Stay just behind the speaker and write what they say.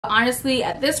Honestly,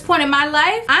 at this point in my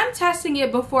life, I'm testing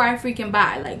it before I freaking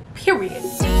buy, like, period.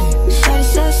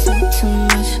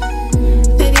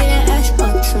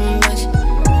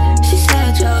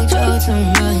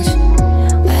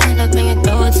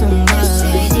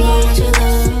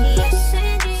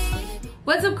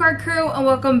 What's up, Court Crew, and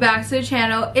welcome back to the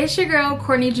channel. It's your girl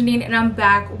Courtney Jinean, and I'm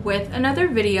back with another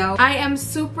video. I am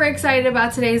super excited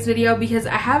about today's video because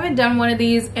I haven't done one of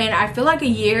these in I feel like a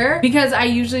year, because I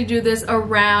usually do this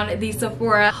around the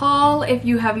Sephora haul. If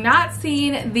you have not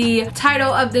seen the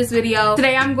title of this video,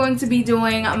 today I'm going to be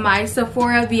doing my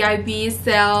Sephora VIB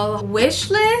sale wish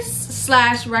list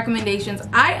 / recommendations.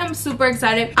 I am super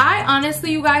excited. I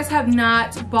honestly, you guys, have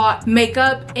not bought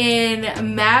makeup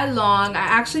in mad long. I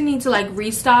actually need to like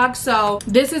restock, so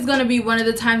this is gonna be one of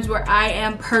the times where I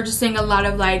am purchasing a lot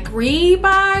of like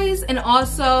rebuys, and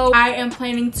also I am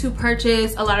planning to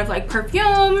purchase a lot of like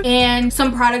perfume and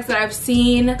some products that I've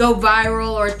seen go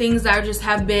viral or things that I just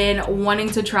have been wanting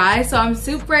to try. So I'm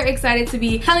super excited to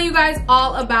be telling you guys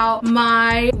all about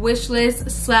my wish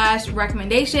list /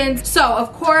 recommendations. So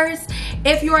of course,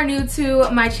 if you are new to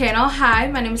my channel, hi,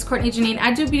 my name is Courtney Jinean.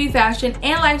 I do beauty, fashion,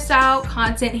 and lifestyle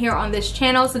content here on this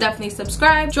channel, so definitely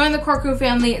subscribe, join the Court Crew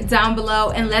family down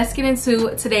below, and let's get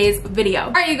into today's video.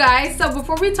 All right, you guys, so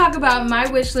before we talk about my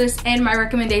wish list and my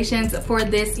recommendations for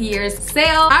this year's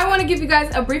sale, I want to give you guys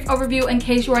a brief overview in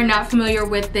case you are not familiar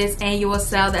with this annual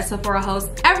sale that Sephora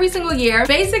hosts every single year.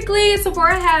 Basically,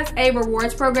 Sephora has a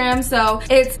rewards program, so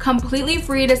it's completely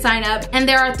free to sign up, and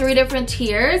there are 3 different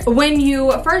tiers. When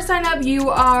you first sign up, you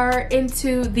are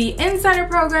into the insider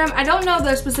program. I don't know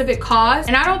the specific cost,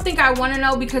 and I don't think I want to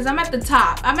know because I'm at the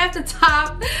top. I'm at the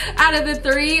top out of the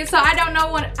 3, so I don't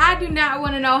know I do not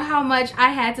want to know how much I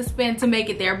had to spend to make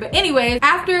it there. But anyways,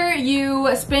 after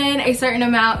you spend a certain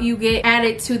amount, you get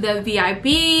added to the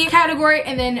VIB category,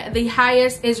 and then the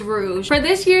highest is Rouge. For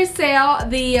this year's sale,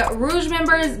 the Rouge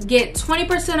members get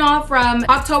 20% off from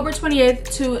October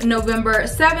 28th to November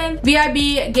 7th.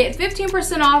 VIB get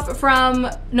 15% off from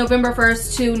November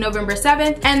 1st to November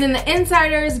 7th, and then the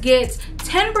insiders get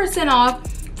 10% off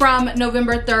from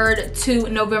November 3rd to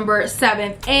November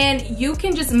 7th. And you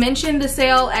can just mention the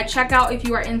sale at checkout if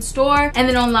you are in store, and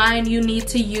then online you need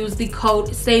to use the code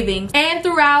SAVINGS. And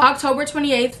throughout October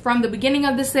 28th, from the beginning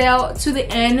of the sale to the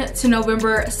end to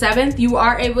November 7th, you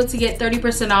are able to get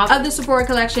 30% off of the Sephora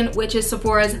collection, which is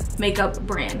Sephora's makeup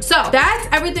brand. So that's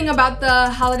everything about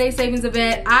the holiday savings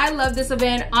event. I love this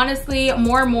event. Honestly,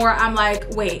 more and more I'm like,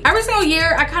 wait, every single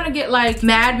year I kind of get like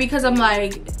mad because I'm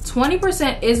like,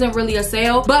 20% isn't really a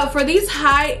sale, but for these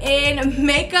high-end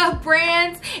makeup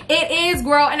brands, it is,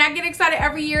 girl. And I get excited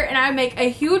every year and I make a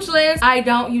huge list. I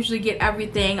don't usually get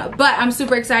everything, but I'm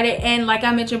super excited. And like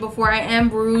I mentioned before, I am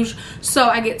Rouge, so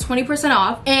I get 20%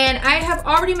 off. And I have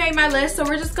already made my list, so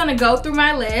we're just gonna go through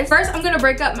my list. First, I'm gonna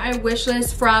break up my wish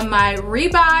list from my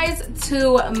rebuys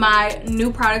to my new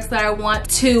products that I want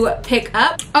to pick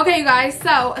up. Okay, you guys,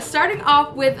 so starting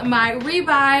off with my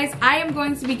rebuys, I am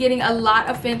going to be getting a lot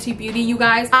of Fenty Beauty, you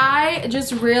guys. I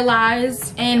just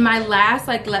realized in my last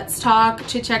like let's talk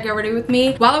chit chat get ready with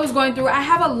me, while I was going through, I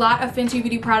have a lot of Fenty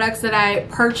Beauty products that I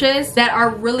purchased that are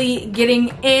really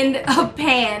getting in a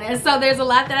pan, and so there's a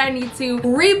lot that I need to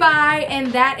rebuy,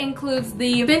 and that includes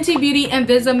the Fenty Beauty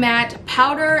Invisimatte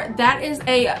powder. That is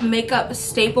a makeup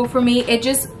staple for me. It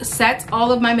just sets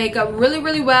all of my makeup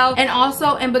really well, and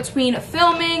also in between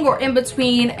filming or in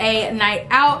between a night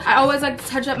out, I always like to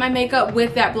touch up my makeup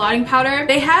with that blotting powder.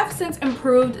 They have since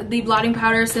improved the blotting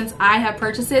powder since I have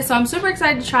purchased it, so I'm super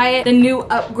excited to try it, the new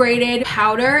upgraded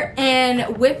powder.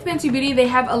 And with Fenty Beauty, they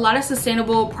have a lot of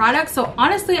sustainable products, so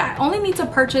honestly I only need to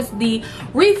purchase the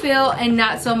refill and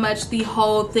not so much the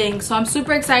whole thing. So I'm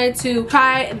super excited to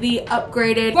try the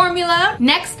upgraded formula.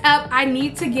 Next up, I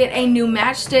need to get a new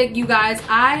matchstick, you guys.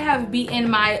 I have beaten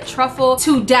my truffle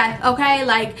to death, okay?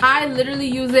 Like, I literally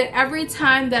use it every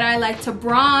time that I like to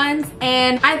bronze,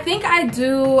 and I think I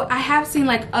have seen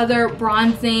like other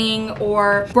bronzing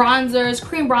or bronzers,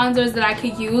 cream bronzers that I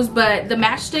could use, but the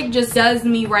matchstick just does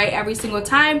me right every single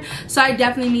time, so I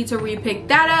definitely need to repick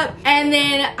that up. And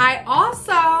then I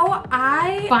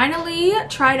finally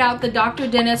tried out the Dr.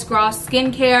 Dennis Gross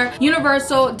Skincare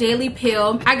Universal Daily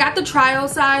Peel. I got the trial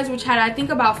size, which had I think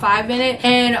about 5 in it,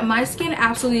 and my skin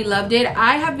absolutely loved it.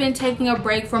 I have been taking a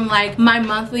break from like my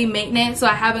monthly maintenance, so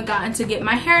I haven't gotten to get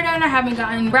my hair done, I haven't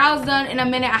gotten brows done in a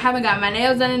minute, I haven't got my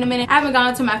nails done in a minute, I haven't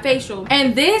gone to my facial.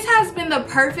 And this has been the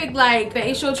perfect like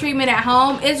facial treatment at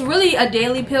home. It's really a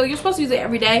daily pill. You're supposed to use it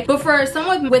every day, but for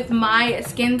someone with my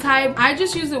skin type, I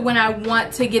just use it when I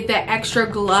want to get that extra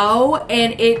glow,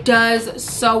 and it does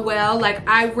so well. Like,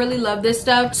 I really love this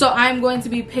stuff. So I'm going to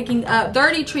be picking up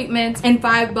 30 treatments and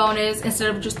 5 bonus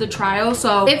instead of just the trial.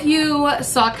 So if you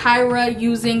saw Kyra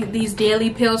using these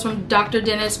daily pills from Dr.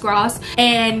 Dennis Gross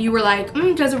and you were like,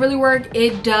 does it really work?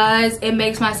 It does. It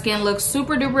makes my skin look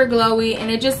super duper glowy, and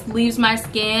it just leaves my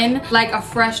skin like a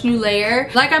fresh new layer.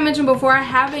 Like I mentioned before, I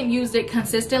haven't used it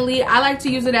consistently. I like to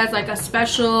use it as like a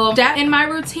special step in my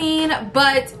routine,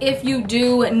 but if you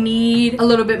do need a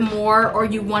little bit more or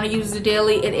you want to use it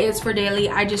daily, it is for daily.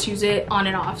 I just use it on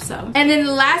and off. So, and then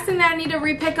the last thing that I need to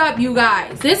repick up, you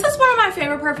guys, this is one of my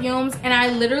favorite perfumes, and I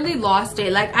literally lost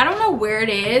it. Like, I don't know where it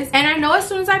is, and I know as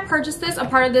soon as I purchase this, a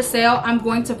part of this sale, I'm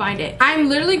going to find it. I'm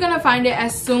literally gonna find it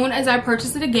as soon as I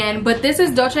purchase it again. But this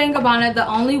is Dolce & Gabbana, the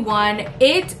only one.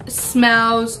 It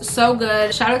smells so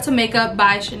good. Shout out to Makeup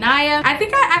by Shania. I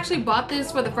think I actually bought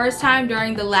this for the first time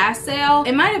during the last sale.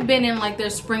 It might have been in like their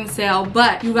spring sale,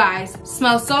 but you guys,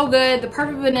 smells so good. The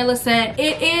perfect vanilla scent.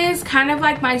 It is kind of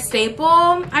like my staple,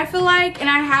 I feel like, and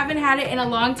I haven't had it in a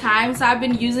long time, so I've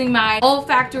been using my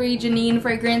olfactory Jinean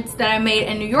fragrance that I made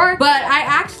in New York. But I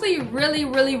actually really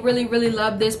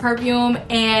love this perfume,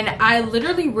 and I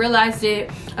literally realized it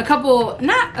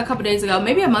not a couple days ago,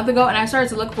 maybe a month ago, and I started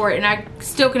to look for it and I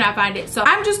still cannot find it. So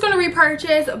I'm just gonna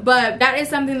repurchase, but that is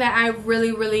something that I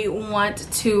really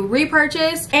want to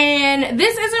repurchase. And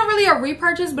this isn't really a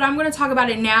repurchase, but I'm gonna talk about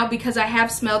it now because I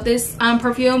have smelled this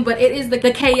perfume. But it is the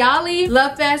Kayali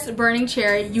Love Fest Burning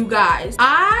Cherry. You guys,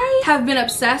 I have been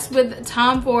obsessed with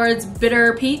Tom Ford's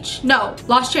Bitter Peach. No,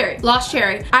 Lost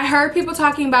Cherry. I heard people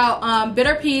talking about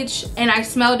Bitter Peach, and I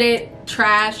smelled it.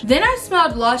 Trash. Then I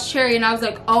smelled Lost Cherry and I was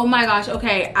like, oh my gosh,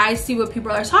 okay, I see what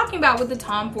people are talking about with the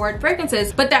Tom Ford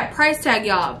fragrances. But that price tag,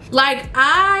 y'all, like,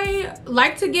 I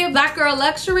like to give black girl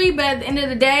luxury, but at the end of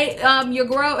the day, your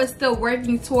girl is still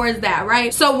working towards that,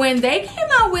 right? So when they came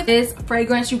out with this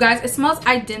fragrance, you guys, it smells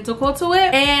identical to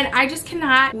it, and I just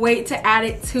cannot wait to add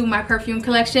it to my perfume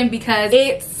collection because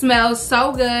it smells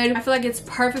so good. I feel like it's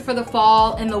perfect for the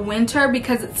fall and the winter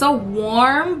because it's so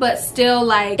warm but still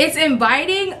like it's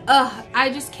inviting.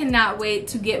 I just cannot wait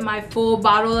to get my full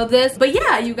bottle of this. But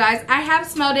yeah, you guys, I have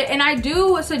smelled it, and I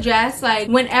do suggest, like,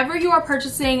 whenever you are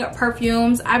purchasing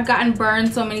perfumes, I've gotten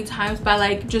burned so many times by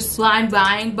like just blind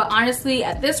buying, but honestly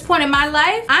at this point in my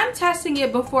life, I'm testing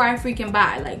it before I freaking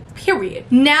buy, like, period.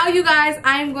 Now you guys,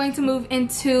 I'm going to move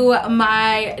into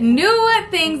my new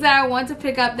things that I want to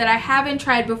pick up that I haven't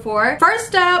tried before.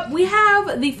 First up, we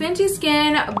have the Fenty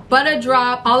Skin Butter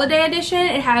Drop Holiday Edition.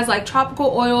 It has like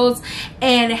tropical oils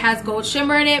and it has gold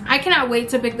shimmer in it. I cannot wait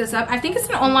to pick this up. I think it's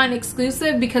an online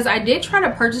exclusive because I did try to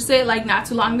purchase it like not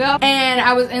too long ago, and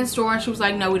I was in store and she was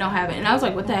like, no, we don't have it. And I was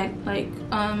like, what the heck? Like,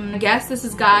 I guess this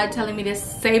is God telling me to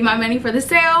save my money for the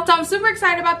sale. So I'm super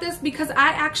excited about this because I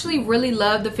actually really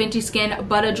love the Fenty Skin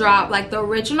Butter Drop, like the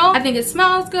original. I think it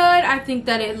smells good. I think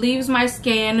that it leaves my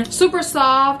skin super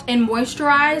soft and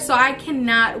moisturized, so I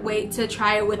cannot wait to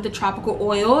try it with the tropical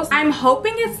oils. I'm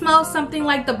hoping it smells something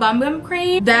like the Bum Bum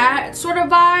Cream, that sort of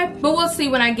vibe, but we'll see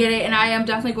when I get it. And I am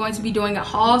definitely going to be doing a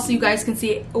haul so you guys can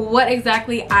see what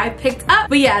exactly I picked up.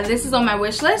 But yeah, this is on my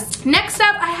wish list. Next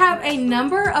up, I have a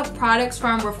number of products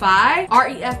from Refy,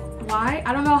 R-E-F-Y.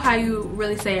 I don't know how you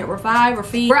really say it, Refy,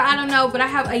 I don't know, but I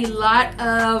have a lot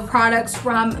of products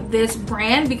from this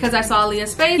brand because I saw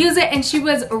Leah's face use it and she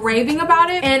was raving about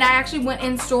it. And I actually went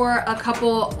in store a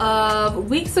couple of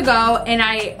weeks ago and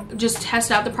I just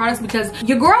tested out the products because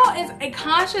your girl is a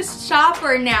conscious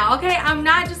shopper now, okay? I'm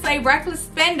not just a reckless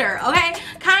spender, okay?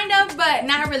 Kind of, but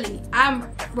not really. I'm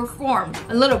reformed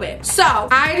a little bit. So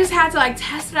I just had to like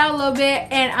test it out a little bit,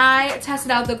 and I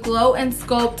tested out the Glow and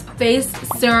Sculpt Face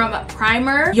Serum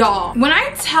Primer. Y'all, when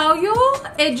I tell you,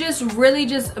 it just really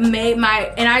just made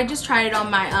my, and I just tried it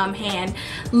on my hand,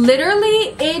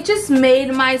 literally it just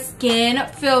made my skin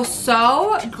feel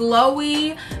so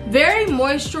glowy, very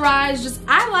moisturized. Just,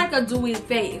 I like a dewy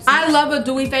face. I love a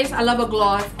dewy face. I love a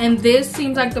gloss, and this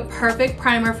seems like the perfect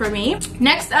primer for me.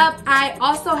 Next up, I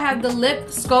also have the Lip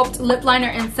Sculpt Lip Liner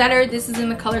and Setter. This is in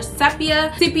the color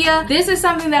Sepia. This is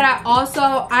something that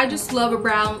I just love a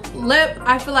brown lip.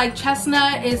 I feel like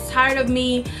Chestnut is tired of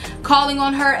me calling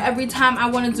on her every time I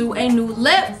want to do a new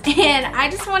lip, and I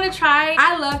just want to try.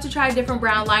 I love to try different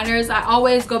brown liners. I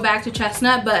always go back to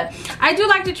Chestnut, but I do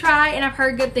like to try, and I've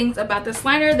heard good things about this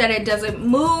liner, that it doesn't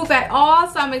move at all,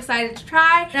 so I'm excited to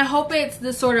try, and I hope it's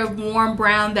the sort of warm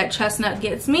brown that Chestnut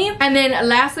gets me. And then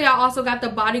lastly, I also got the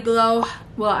Body Glow.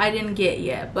 Well, I didn't get it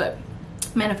yet, but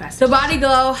manifest. The Body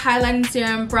Glow Highlighting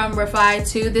Serum from Refi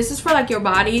 2. This is for like your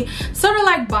body, sort of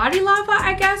like Body Lava,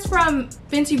 I guess, from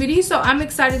Fenty Beauty, so I'm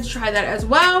excited to try that as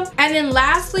well. And then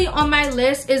lastly on my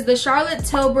list is the Charlotte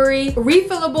Tilbury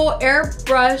Refillable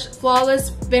Airbrush Flawless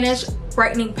Finish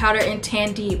Brightening Powder in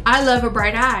Tan Deep. I love a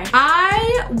bright eye.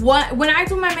 When I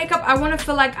do my makeup, I want to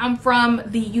feel like I'm from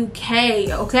the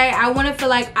UK, okay? I want to feel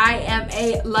like I am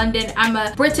I'm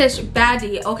a British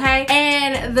baddie, okay?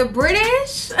 And the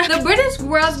British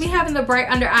girls be having the bright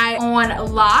under eye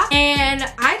on lock, and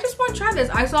I just want to try this.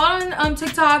 I saw it on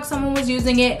TikTok, someone was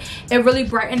using it. It really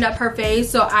brightened up her face,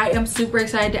 so I am super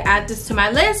excited to add this to my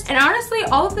list. And honestly,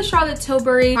 all of the Charlotte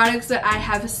Tilbury products that I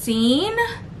have seen,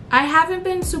 I haven't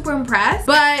been super impressed,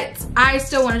 but I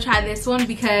still want to try this one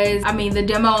because, I mean, the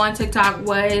demo on TikTok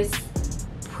was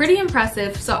pretty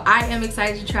impressive, so I am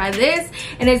excited to try this,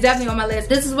 and it's definitely on my list.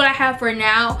 This is what I have for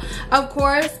now. Of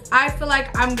course, I feel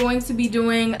like I'm going to be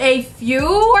doing a few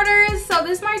orders, so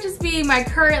this might just be my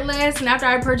current list, and after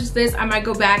I purchase this, I might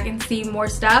go back and see more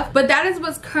stuff, but that is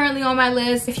what's currently on my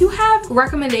list. If you have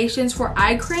recommendations for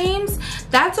eye creams,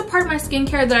 that's a part of my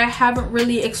skincare that I haven't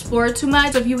really explored too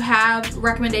much. So if you have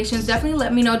recommendations, definitely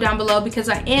let me know down below, because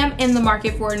I am in the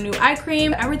market for a new eye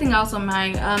cream. Everything else on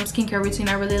my skincare routine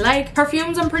I really like.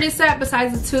 Perfumes I'm pretty set,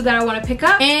 besides the two that I want to pick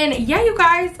up. And yeah, you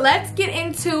guys, let's get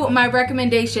into my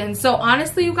recommendations. So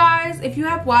honestly, you guys, if you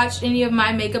have watched any of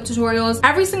my makeup tutorials,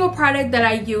 every single product that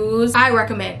I use, I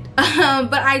recommend.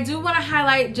 But I do want to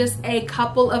highlight just a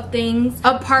couple of things,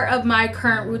 a part of my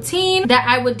current routine that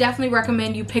I would definitely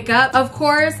recommend you pick up. Of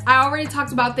course, I already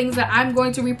talked about things that I'm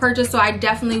going to repurchase, so I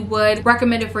definitely would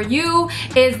recommend it for you,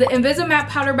 is the Invisimatte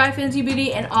Powder by Fenty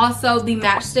Beauty and also the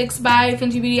Matchsticks by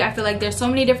Fenty Beauty. I feel like there's so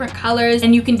many different colors,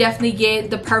 and you can definitely get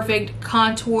the perfect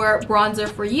contour bronzer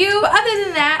for you. But other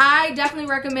than that, I definitely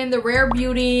recommend the Rare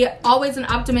Beauty Always an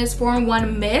Optimist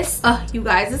 4-in-1 Mist. You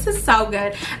guys, this is so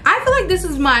good. I feel like this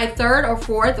is my third or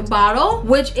fourth bottle,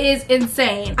 which is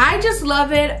insane. I just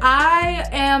love it. I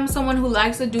am someone who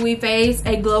likes a dewy face,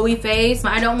 a glowy face.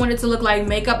 I don't want it to look like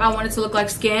makeup. I want it to look like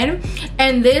skin.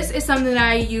 And this is something that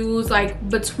I use like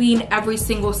between every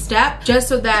single step, just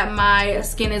so that my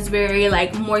skin is very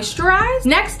like moisturized.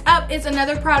 Next up is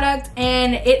another product,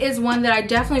 and it is one that I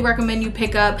definitely recommend you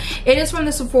pick up. It is from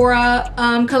the Sephora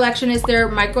collection. It's their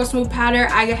Micro Smooth Powder.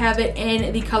 I have it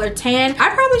in the color tan. I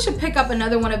probably should pick up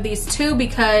another one of these too,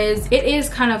 because it is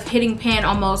kind of hitting pan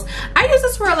almost. I use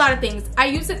this for a lot of things. I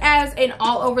use it as an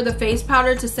all over the face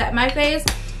powder to set my face,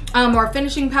 or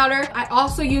finishing powder. I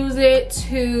also use it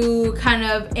to kind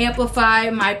of amplify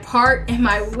my part in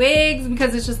my wigs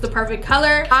because it's just the perfect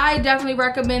color. I definitely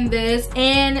recommend this,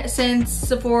 and since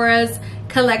Sephora's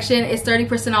collection is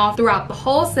 30% off throughout the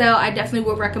wholesale, I definitely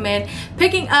would recommend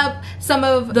picking up some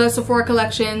of the Sephora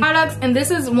collection products. And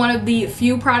this is one of the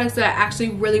few products that I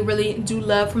actually really do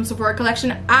love from Sephora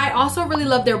collection. I also really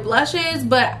love their blushes,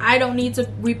 but I don't need to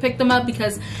repick them up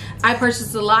because I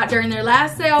purchased a lot during their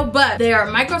last sale. But their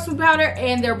Micro Smooth Powder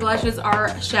and their blushes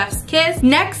are chef's kiss.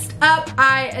 Next up,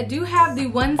 I do have the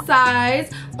One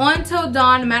Size On Till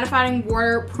Dawn Mattifying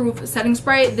Waterproof Setting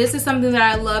Spray. This is something that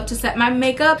I love to set my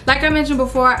makeup. Like I mentioned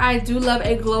before, I do love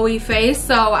a glowy face,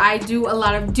 so I do a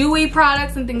lot of dewy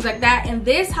products and things like that, and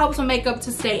this helps my makeup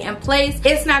to stay in place.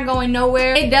 It's not going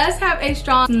nowhere. It does have a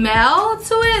strong smell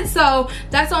to it, so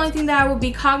that's the only thing that I would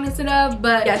be cognizant of.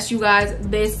 But yes, you guys,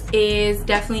 this is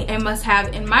definitely a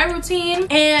must-have in my routine.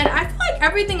 And I feel like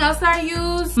everything else that I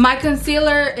use, my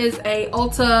concealer is a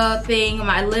Ulta thing,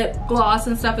 my lip gloss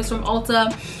and stuff is from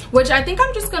Ulta, which I think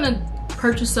I'm just gonna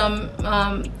purchase some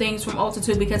things from Ulta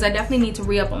too, because I definitely need to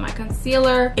re-up on my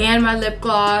concealer and my lip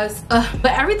gloss. But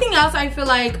everything else I feel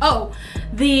like,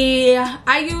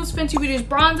 I use Fenty Beauty's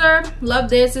bronzer. Love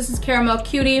this. This is Caramel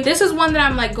Cutie. This is one that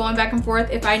I'm like going back and forth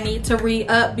if I need to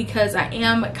re-up, because I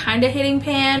am kind of hitting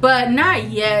pan, but not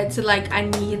yet to like I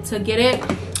need to get it.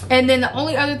 And then the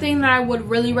only other thing that I would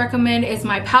really recommend is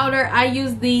my powder. I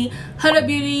use the Huda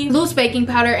Beauty Loose Baking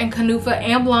Powder in Canufa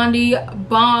and Blondie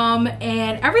Balm,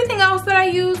 and everything else that I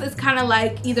use is kind of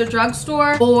like either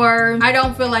drugstore, or I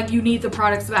don't feel like you need the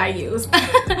products that I use.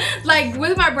 Like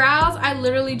with my brows, I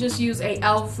literally just use a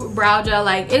e.l.f. brow gel.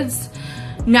 Like it's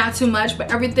not too much,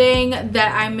 but everything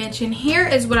that I mentioned here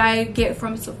is what I get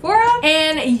from Sephora.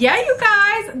 And yeah, you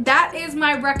guys, that is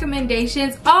my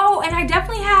recommendations. Oh, and I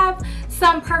definitely have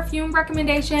some perfume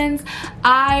recommendations.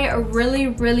 I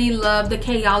really love the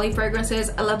Kayali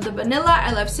fragrances. I love the vanilla,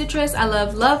 I love citrus, I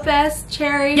love Love Fest,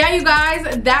 cherry. Yeah, you guys,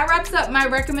 that wraps up my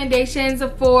recommendations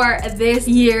for this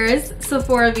year's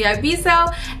Sephora VIP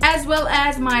sale, as well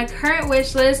as my current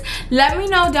wish list. Let me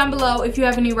know down below if you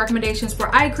have any recommendations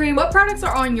for eye cream. What products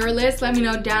are on your list? Let me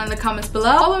know down in the comments below.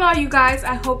 All in all, you guys,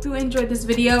 I hope you enjoyed this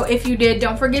video. If you did,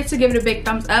 don't forget to give it a big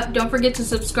thumbs up. Don't forget to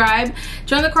subscribe.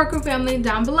 Join the Court Crew family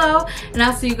down below, and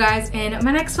I'll see you guys in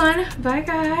my next one. Bye,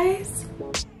 guys.